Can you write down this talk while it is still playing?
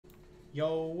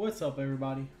Yo, what's up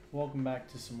everybody? Welcome back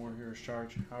to some more Heroes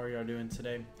Charge. How are y'all doing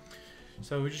today?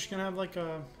 So we're just gonna have like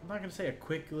I'm not gonna say a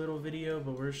quick little video,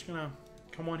 but we're just gonna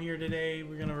come on here today.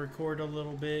 We're gonna record a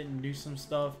little bit and do some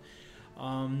stuff.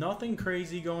 Nothing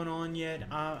crazy going on yet.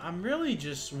 I'm really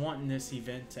just wanting this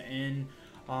event to end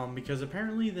because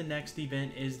apparently the next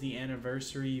event is the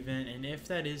anniversary event, and if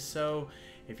that is so,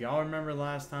 if y'all remember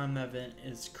last time, that event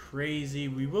is crazy.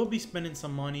 We will be spending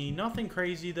some money. Nothing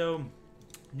crazy though.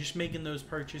 Just making those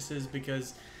purchases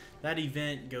because that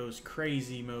event goes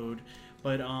crazy mode.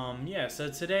 But yeah, so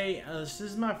today this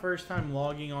is my first time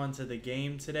logging onto the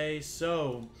game today,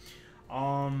 so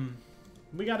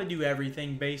we got to do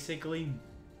everything basically.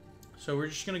 So we're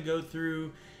just gonna go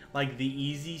through like the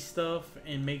easy stuff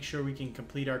and make sure we can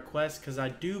complete our quest, because I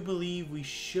do believe we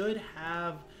should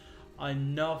have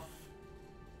enough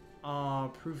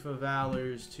proof of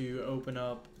valors to open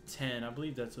up 10. I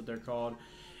believe that's what they're called.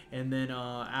 And then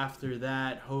after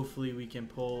that, hopefully we can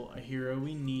pull a hero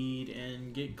we need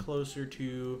and get closer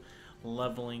to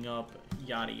leveling up,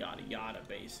 yada yada yada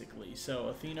basically. So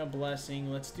Athena Blessing,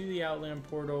 let's do the Outland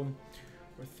Portal.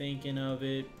 We're thinking of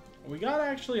it. We got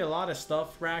actually a lot of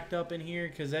stuff racked up in here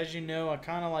because, as you know, I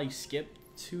kind of like skipped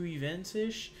 2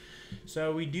 events-ish.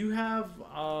 So we do have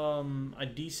a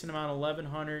decent amount,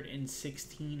 1100 and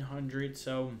 1600,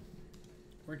 so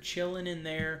we're chilling in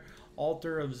there.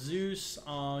 Altar of Zeus,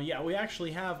 yeah, we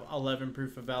actually have 11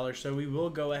 proof of valor, so we will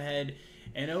go ahead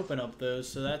and open up those.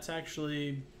 So that's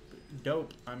actually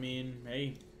dope. I mean,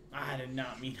 hey, I did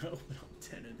not mean to open up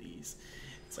 10 of these.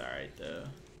 It's alright though.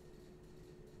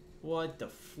 What the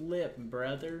flip,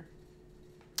 brother?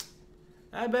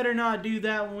 I better not do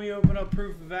that when we open up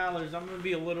proof of valors. I'm gonna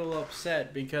be a little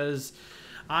upset because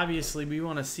obviously we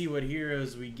want to see what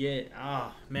heroes we get.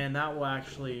 Ah, man, that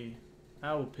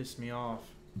will piss me off.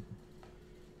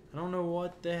 I don't know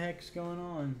what the heck's going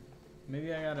on.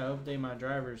 Maybe I gotta update my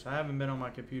drivers. I haven't been on my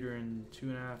computer in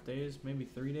 2.5 days, maybe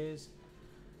 3 days.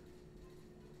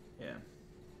 Yeah.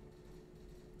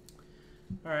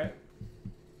 Alright.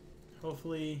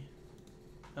 Hopefully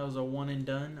that was a one and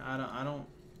done. I don't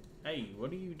Hey,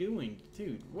 what are you doing?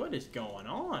 Dude, what is going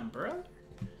on, brother?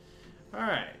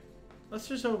 Alright. Let's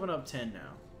just open up 10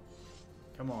 now.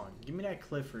 Come on, give me that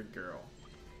Clifford girl.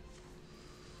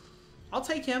 I'll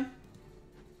take him.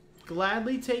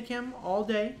 Gladly take him all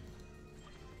day.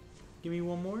 Give me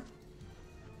one more.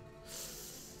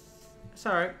 It's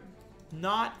alright.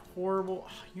 Not horrible.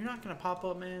 You're not gonna pop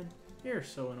up, man. You're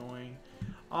so annoying.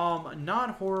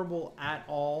 Not horrible at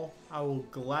all. I will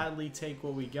gladly take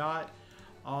what we got.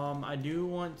 I do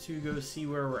want to go see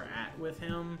where we're at with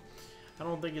him. I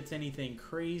don't think it's anything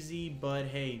crazy, but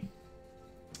hey,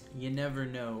 you never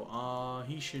know.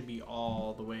 He should be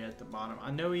all the way at the bottom.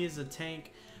 I know he is a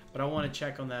tank, but I want to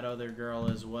check on that other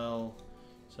girl as well.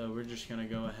 So we're just going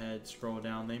to go ahead, scroll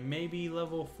down. They may be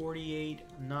level 48.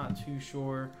 I'm not too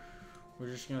sure.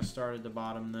 We're just going to start at the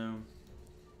bottom though.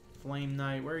 Flame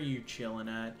Knight, where are you chilling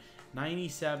at?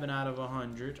 97 out of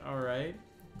 100. Alright.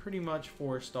 Pretty much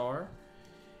 4-star.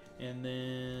 And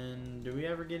then, do we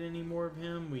ever get any more of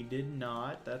him? We did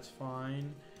not. That's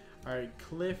fine. Alright,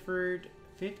 Clifford,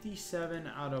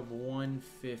 57 out of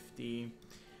 150.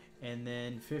 And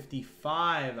then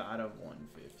 55 out of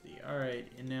 150. Alright,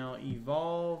 and now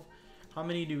Evolve. How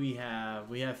many do we have?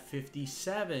 We have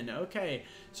 57. Okay,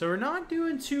 so we're not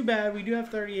doing too bad. We do have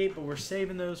 38, but we're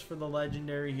saving those for the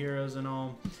legendary heroes and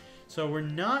all. So we're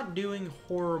not doing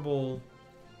horrible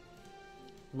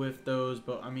with those,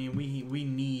 but I mean, we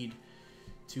need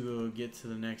to get to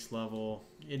the next level.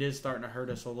 It is starting to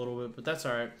hurt us a little bit, but that's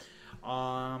alright.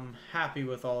 Happy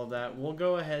with all of that. We'll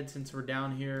go ahead, since we're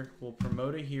down here, we'll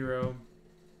promote a hero.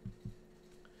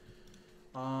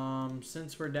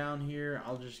 Since we're down here,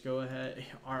 I'll just go ahead.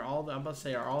 I'm about to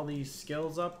say, are all these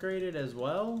skills upgraded as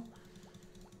well?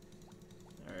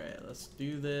 Alright, let's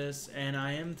do this. And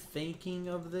I am thinking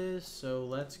of this, so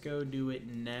let's go do it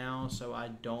now so I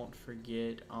don't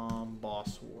forget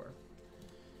Boss War.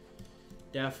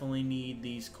 Definitely need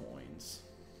these coins.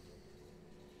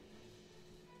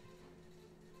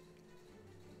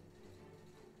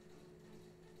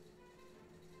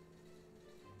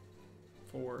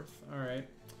 Fourth. Alright.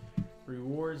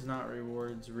 Rewards, not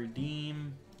rewards.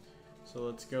 Redeem. So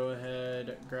let's go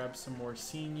ahead, grab some more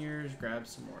seniors, grab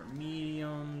some more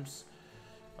mediums.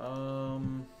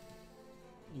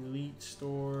 Elite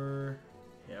store.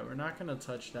 Yeah, we're not going to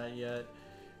touch that yet.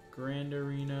 Grand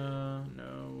Arena.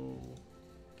 No.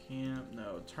 Camp.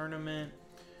 No. Tournament.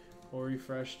 We'll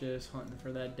refresh this. Hunting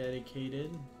for that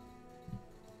dedicated.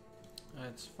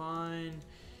 That's fine.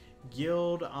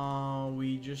 Guild,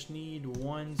 we just need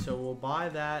one, so we'll buy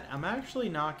that. I'm actually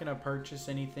not going to purchase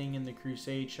anything in the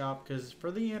Crusade shop because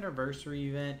for the anniversary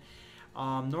event,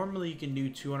 normally you can do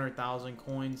 200,000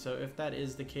 coins. So if that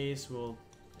is the case, we'll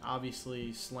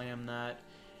obviously slam that,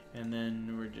 and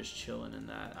then we're just chilling in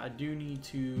that. I do need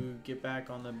to get back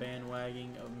on the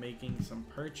bandwagon of making some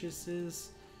purchases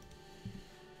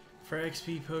for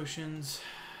XP potions.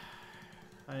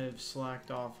 I have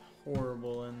slacked off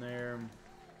horrible in there.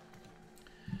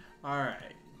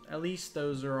 Alright, at least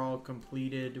those are all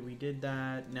completed. We did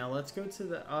that. Now let's go to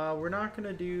the, we're not going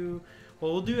to do,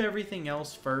 well, we'll do everything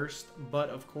else first, but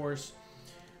of course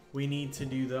we need to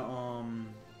do the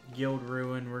Guild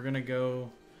Ruin. We're going to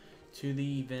go to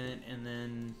the event and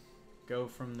then go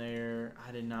from there.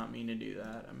 I did not mean to do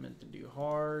that. I meant to do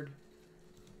hard.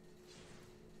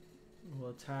 We'll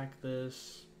attack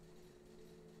this.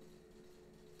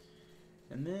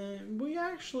 And then we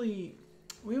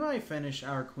might finish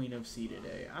our Queen of Sea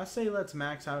today. I say let's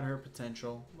max out her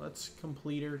potential. Let's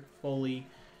complete her fully.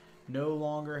 No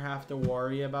longer have to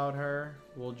worry about her.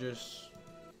 We'll just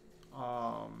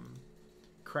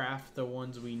craft the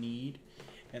ones we need.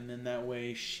 And then that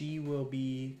way she will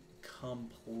be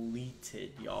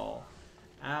completed, y'all.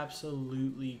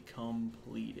 Absolutely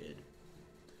completed.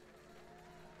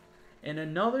 And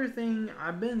another thing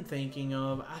I've been thinking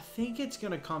of, I think it's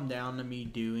going to come down to me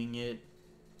doing it,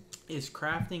 is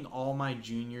crafting all my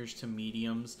juniors to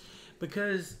mediums,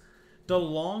 because the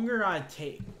longer I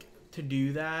take to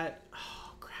do that,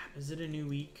 oh crap, is it a new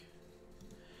week?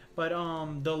 But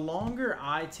the longer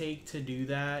I take to do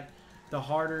that, the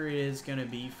harder it is going to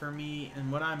be for me.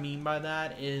 And what I mean by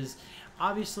that is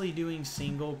obviously doing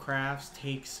single crafts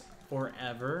takes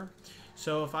forever.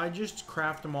 So if I just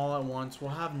craft them all at once,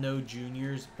 we'll have no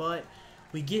juniors, but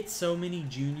we get so many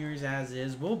juniors as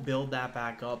is, we'll build that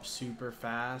back up super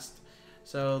fast.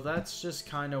 So that's just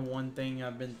kind of one thing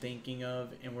I've been thinking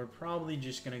of, and we're probably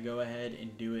just going to go ahead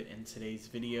and do it in today's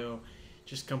video.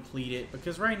 Just complete it,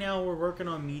 because right now we're working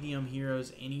on medium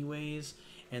heroes anyways,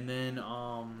 and then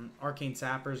Arcane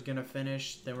Sapper is going to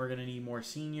finish, then we're going to need more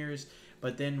seniors,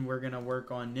 but then we're going to work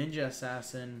on Ninja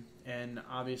Assassin, and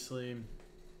obviously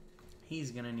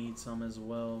he's going to need some as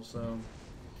well. So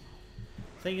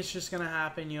I think it's just going to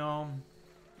happen, y'all.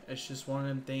 It's just one of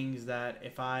them things that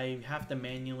if I have to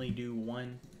manually do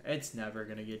one, it's never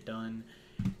going to get done.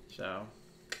 So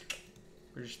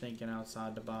we're just thinking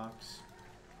outside the box.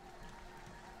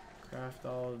 Craft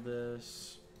all of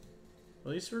this.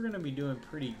 At least we're going to be doing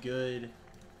pretty good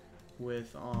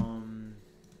with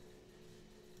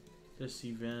this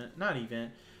event. Not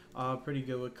event. Pretty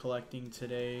good with collecting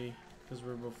today because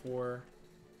we're before.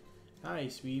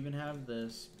 Nice. We even have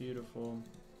this. Beautiful.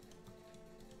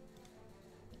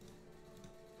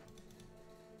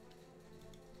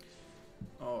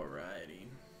 Alrighty.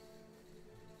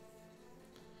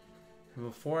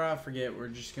 Before I forget, we're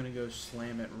just going to go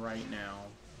slam it right now,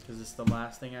 because it's the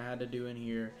last thing I had to do in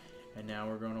here, and now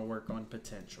we're going to work on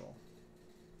potential.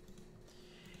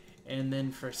 And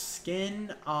then for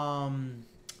skin, I'm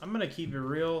going to keep it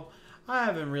real. I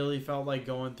haven't really felt like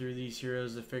going through these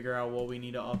heroes to figure out what we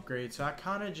need to upgrade, so I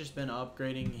kind of just been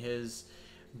upgrading his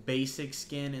basic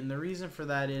skin, and the reason for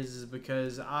that is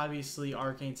because obviously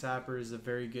Arcane Sapper is a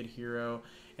very good hero,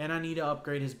 and I need to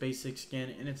upgrade his basic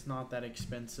skin, and it's not that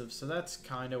expensive. So that's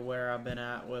kind of where I've been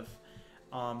at with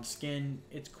skin.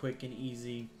 It's quick and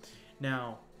easy.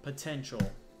 Now potential,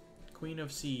 Queen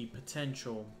of Sea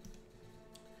potential.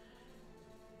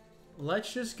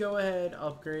 Let's just go ahead,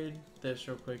 upgrade this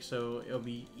real quick so it'll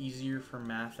be easier for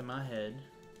math in my head.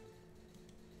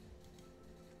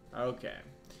 Okay.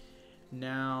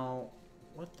 Now,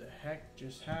 what the heck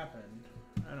just happened?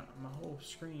 My whole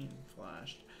screen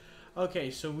flashed. Okay,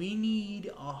 so we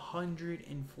need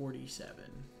 147.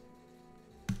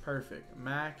 Perfect.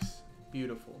 Max.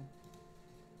 Beautiful.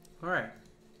 Alright.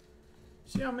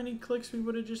 See how many clicks we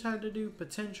would have just had to do?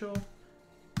 Potential.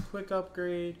 Quick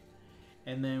upgrade.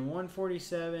 And then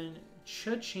 147.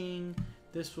 Cha-ching.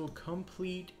 This will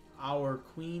complete our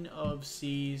Queen of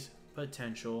Seas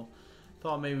potential.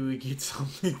 Thought maybe we get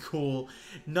something cool.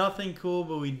 Nothing cool,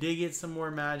 but we did get some more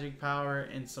magic power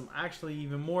and some actually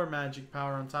even more magic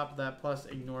power on top of that, plus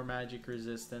ignore magic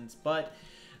resistance. But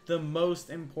the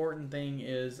most important thing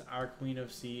is our Queen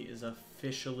of Sea is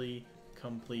officially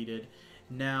completed.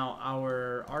 Now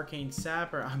our Arcane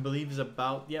Sapper, I believe, is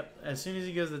about, yep, as soon as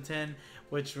he goes to 10,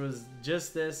 which was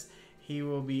just this, he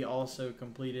will be also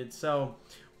completed. So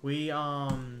we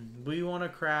want to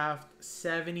craft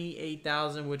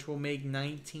 78,000, which will make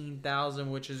 19,000,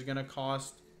 which is gonna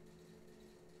cost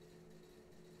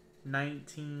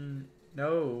 19.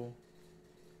 No,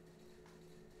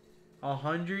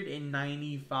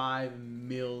 195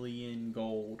 million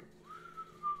gold.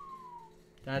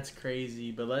 That's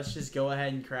crazy, but let's just go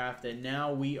ahead and craft it.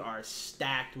 Now we are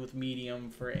stacked with medium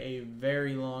for a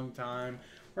very long time.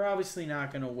 We're obviously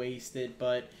not going to waste it,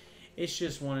 but it's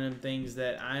just one of them things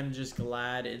that I'm just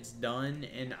glad it's done.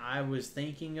 And I was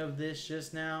thinking of this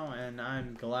just now, and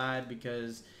I'm glad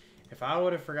because if I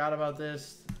would have forgot about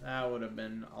this, that would have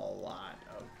been a lot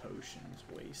of potions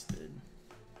wasted.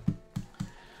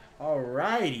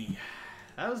 Alrighty.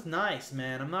 That was nice,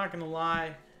 man. I'm not going to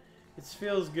lie. It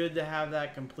feels good to have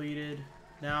that completed.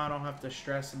 Now I don't have to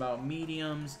stress about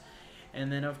mediums. And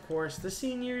then, of course, the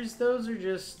seniors, those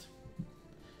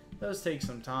take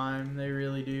some time. They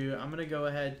really do. I'm going to go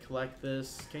ahead and collect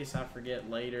this in case I forget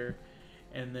later.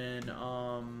 And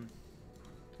then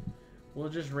we'll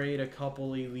just raid a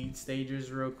couple elite stages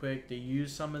real quick to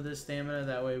use some of this stamina.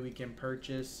 That way we can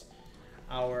purchase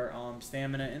our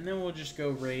stamina. And then we'll just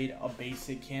go raid a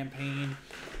basic campaign.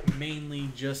 Mainly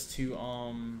just to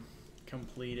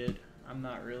complete it. I'm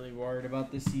not really worried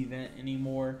about this event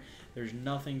anymore. There's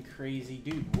nothing crazy.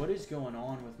 Dude, what is going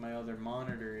on with my other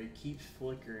monitor? It keeps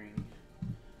flickering.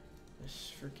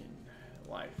 This freaking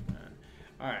life, man.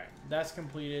 Alright, that's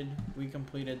completed. We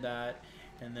completed that.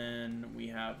 And then we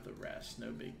have the rest.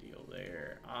 No big deal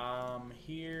there.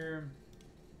 Here.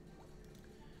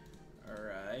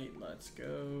 Alright, let's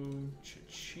go.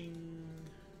 Cha-ching.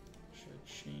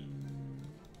 Cha-ching.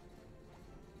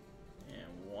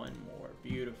 And one more.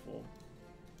 Beautiful.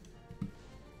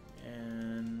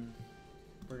 And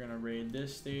we're going to raid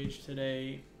this stage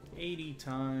today 80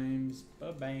 times.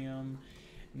 Ba-bam.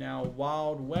 Now,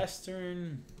 Wild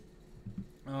Western.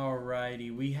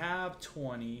 Alrighty. We have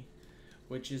 20,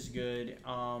 which is good.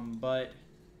 But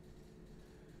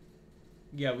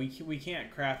yeah, we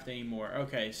can't craft anymore.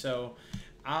 Okay, so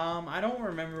I don't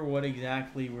remember what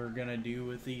exactly we're going to do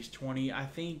with these 20. I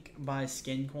think buy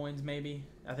skin coins maybe.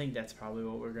 I think that's probably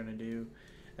what we're going to do.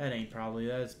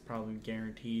 That's probably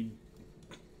guaranteed.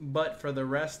 But for the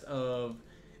rest of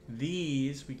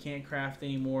these, we can't craft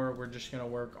anymore. We're just going to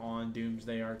work on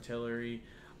Doomsday Artillery.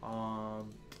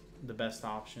 The best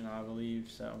option, I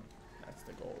believe. So that's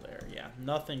the goal there. Yeah,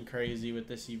 nothing crazy with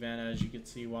this event, as you can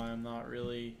see why I'm not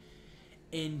really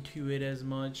into it as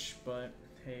much. But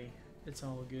hey, it's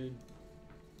all good.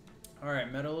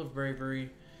 Alright, Medal of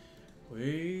Bravery.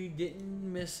 We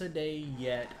didn't miss a day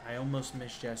yet. I almost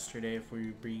missed yesterday, if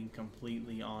we're being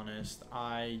completely honest.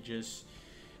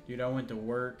 Dude, I went to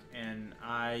work and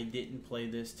I didn't play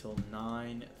this till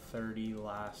 9:30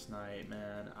 last night,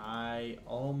 man. I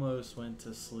almost went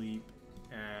to sleep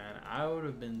and I would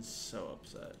have been so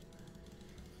upset.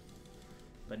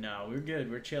 But no, we're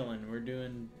good. We're chilling. We're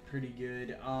doing pretty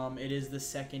good. It is the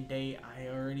second day. I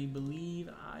already believe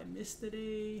I missed a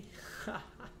day.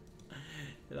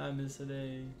 Did I miss a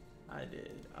day? I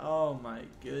did. Oh my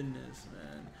goodness,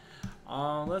 man.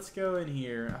 Let's go in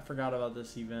here. I forgot about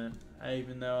this event.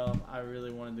 Even though I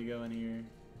really wanted to go in here.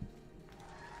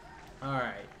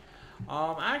 Alright.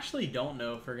 I actually don't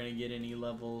know if we're going to get any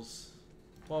levels.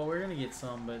 Well, we're going to get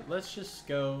some, but let's just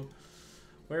go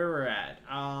where we're at.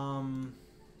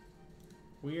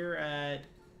 We're at...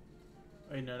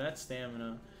 Wait, no, that's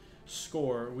stamina.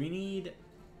 Score. We need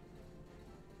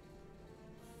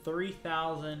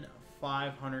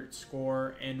 3,500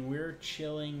 score, and we're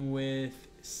chilling with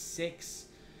 6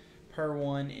 per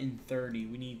 1 in 30.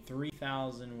 We need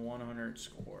 3,100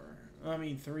 score. I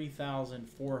mean,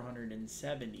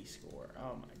 3,470 score.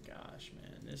 Oh my gosh,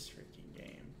 man. This freaking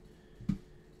game.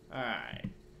 Alright.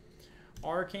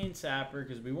 Arcane Sapper,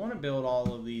 because we want to build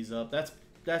all of these up.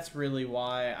 That's really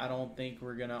why I don't think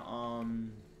we're gonna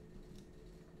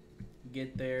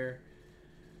get there.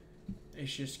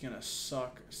 It's just gonna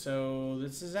suck. So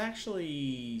this is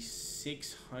actually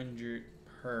 600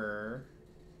 per.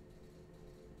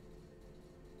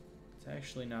 It's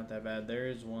actually not that bad. There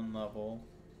is one level.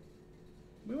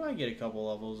 We might get a couple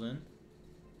levels in.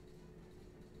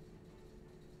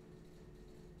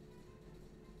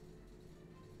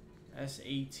 That's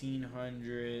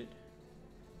 1,800.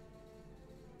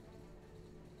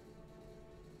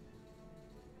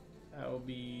 That will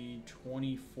be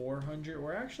 2,400.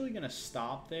 We're actually going to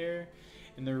stop there.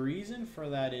 And the reason for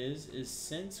that is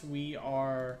since we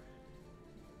are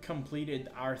completed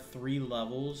our 3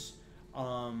 levels,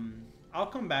 I'll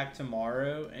come back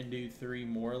tomorrow and do 3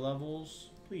 more levels.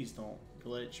 Please don't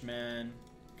glitch, man.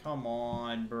 Come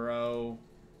on, bro.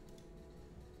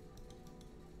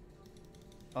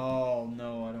 Oh,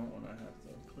 no, I don't want to have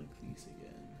to click these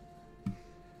again.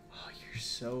 Oh, you're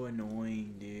so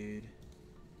annoying, dude.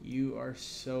 You are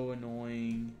so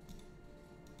annoying.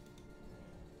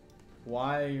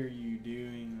 Why are you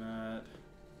doing that?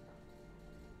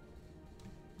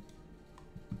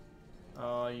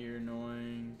 Oh, you're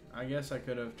annoying. I guess I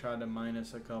could have tried to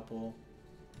minus a couple.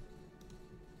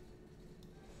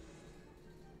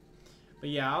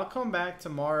 But yeah, I'll come back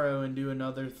tomorrow and do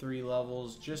another 3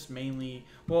 levels. Just mainly,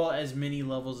 well, as many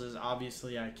levels as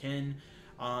obviously I can.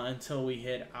 Until we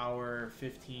hit our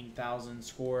 15,000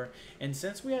 score. And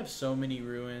since we have so many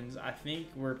ruins, I think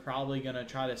we're probably going to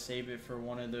try to save it for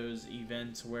one of those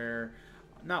events where,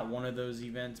 not one of those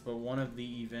events, but one of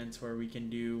the events where we can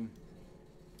do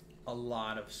a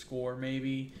lot of score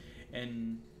maybe.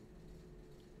 And,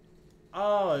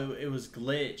 oh, it was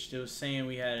glitched. It was saying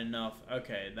we had enough.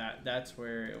 Okay, that's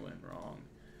where it went wrong.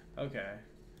 Okay.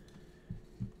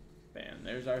 Bam,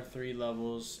 there's our 3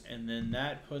 levels, and then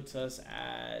that puts us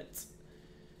at,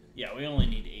 yeah, we only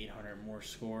need 800 more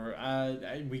score.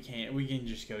 We can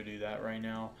just go do that right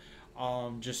now,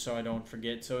 just so I don't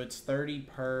forget. So it's 30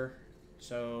 per,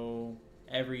 so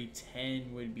every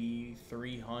 10 would be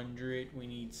 300. We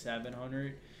need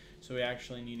 700, so we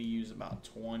actually need to use about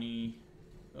 20.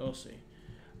 We'll see.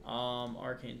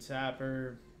 Arcane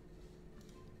Sapper,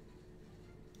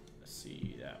 let's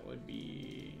see, that would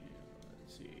be,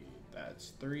 let's see, that's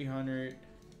 300,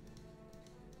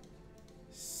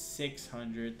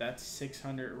 600, that's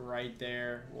 600 right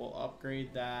there. We'll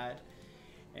upgrade that,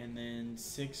 and then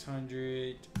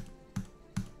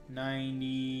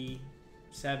 690,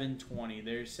 720.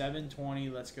 There's 720.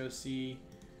 Let's go see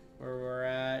where we're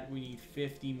at. We need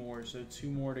 50 more, so 2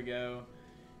 more to go,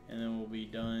 and then we'll be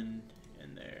done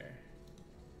in there.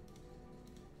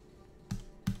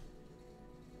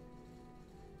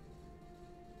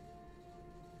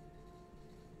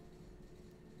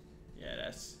 Yeah,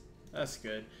 that's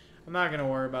good. I'm not gonna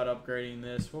worry about upgrading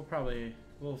this. We'll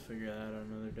figure that out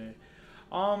another day.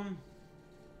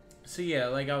 So yeah,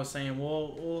 like I was saying,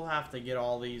 we'll have to get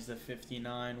all these to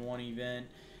 59 one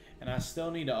event, and I still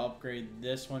need to upgrade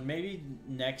this one. Maybe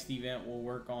next event we'll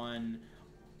work on.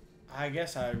 I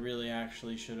guess I really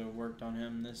actually should have worked on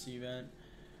him this event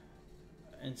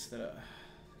instead of.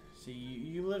 See,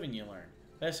 you live and you learn.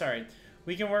 That's alright.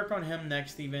 We can work on him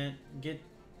next event. Get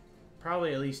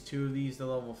probably at least 2 of these to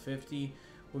level 50.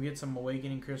 We'll get some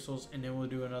awakening crystals, and then we'll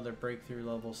do another breakthrough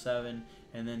level 7,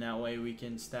 and then that way we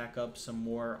can stack up some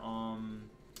more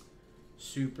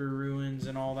super ruins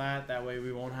and all that. That way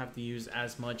we won't have to use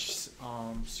as much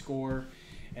score.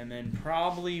 And then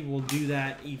probably we'll do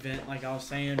that event, like I was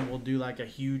saying, we'll do like a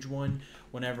huge one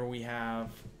whenever we have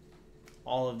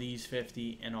all of these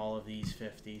 50 and all of these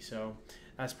 50. So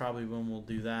that's probably when we'll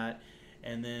do that.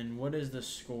 And then what is the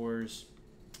scores?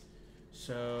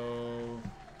 So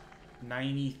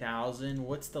 90,000.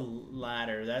 What's the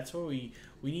ladder? That's what we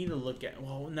need to look at.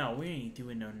 Well, no, we ain't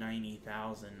doing no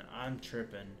 90,000. I'm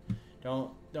tripping.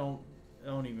 Don't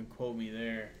even quote me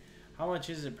there. How much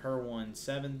is it per one?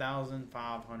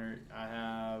 7,500. I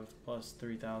have plus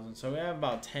 3,000. So we have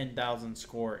about 10,000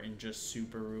 score in just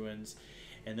super ruins.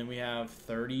 And then we have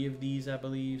 30 of these, I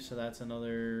believe. So that's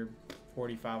another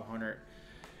 4,500.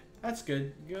 That's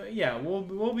good. Yeah,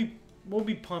 we'll be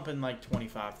pumping like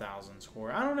 25,000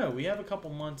 score. I don't know. We have a couple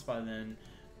months by then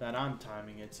that I'm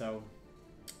timing it. So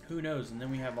who knows? And then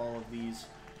we have all of these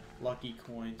lucky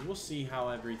coins. We'll see how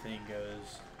everything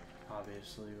goes.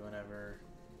 Obviously, whenever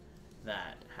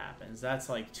that happens. That's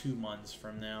like 2 months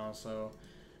from now, so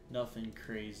nothing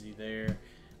crazy there.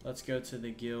 Let's go to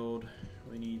the guild.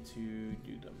 We need to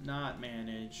do the not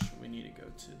manage. We need to go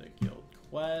to the guild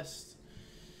quest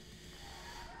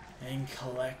and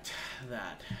collect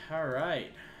that. All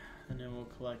right, and then we'll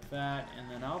collect that, and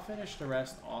then I'll finish the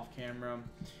rest off camera.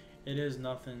 It is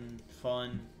nothing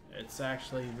fun. It's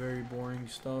actually very boring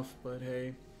stuff, but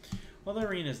hey. Well, the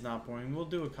arena is not boring. We'll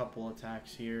do a couple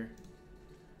attacks here.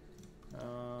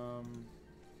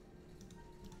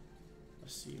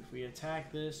 Let's see, if we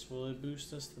attack this, will it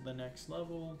boost us to the next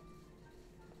level?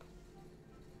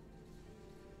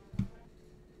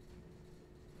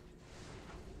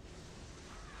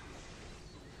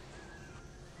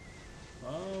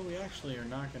 Oh, we actually are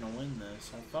not going to win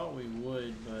this. I thought we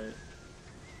would, but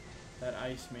that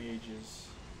ice mage is...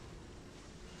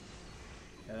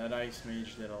 Yeah, that ice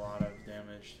mage did a lot of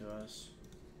damage to us.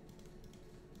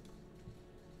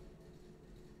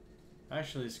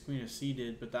 Actually, this Queen of Sea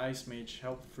did, but the Ice Mage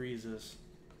helped freeze us.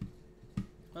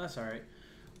 Well, that's alright.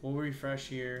 We'll refresh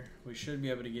here. We should be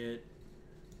able to get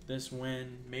this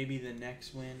win, maybe the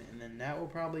next win, and then that will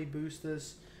probably boost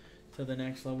us to the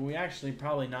next level. We actually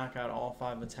probably knock out all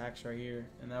 5 attacks right here,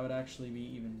 and that would actually be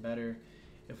even better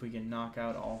if we can knock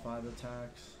out all 5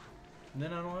 attacks. And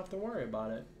then I don't have to worry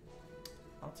about it.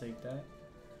 I'll take that.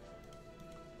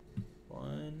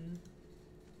 1,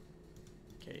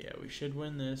 Okay, yeah, we should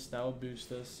win this. That will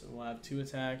boost us. We'll have 2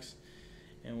 attacks,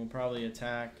 and we'll probably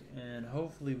attack, and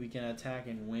hopefully we can attack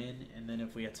and win, and then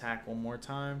if we attack one more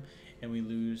time and we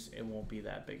lose, it won't be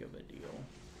that big of a deal.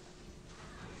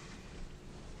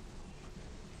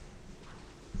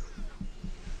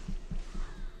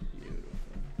 Beautiful.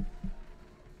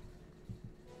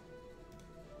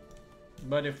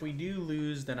 But if we do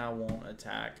lose, then I won't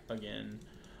attack again.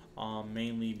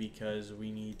 Mainly because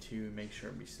we need to make sure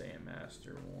we stay in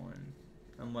Master 1.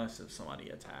 Unless if somebody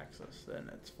attacks us, then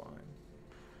it's fine.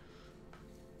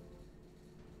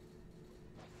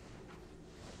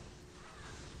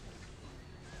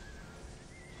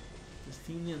 This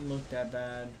team didn't look that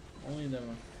bad. Only the...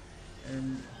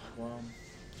 And, well,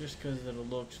 just because of the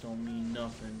looks don't mean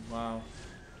nothing. Wow.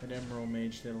 That Emerald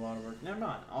Mage did a lot of work. Never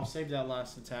mind. I'll save that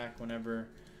last attack whenever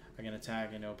I can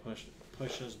attack, and it'll push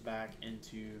us back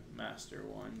into Master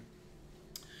 1.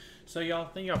 So y'all,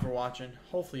 thank y'all for watching.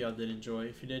 Hopefully y'all did enjoy.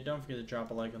 If you did, don't forget to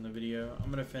drop a like on the video. I'm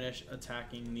gonna finish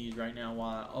attacking these right now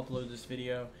while I upload this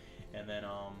video, and then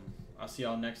I'll see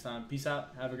y'all next time. Peace out,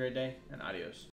 have a great day, and adios.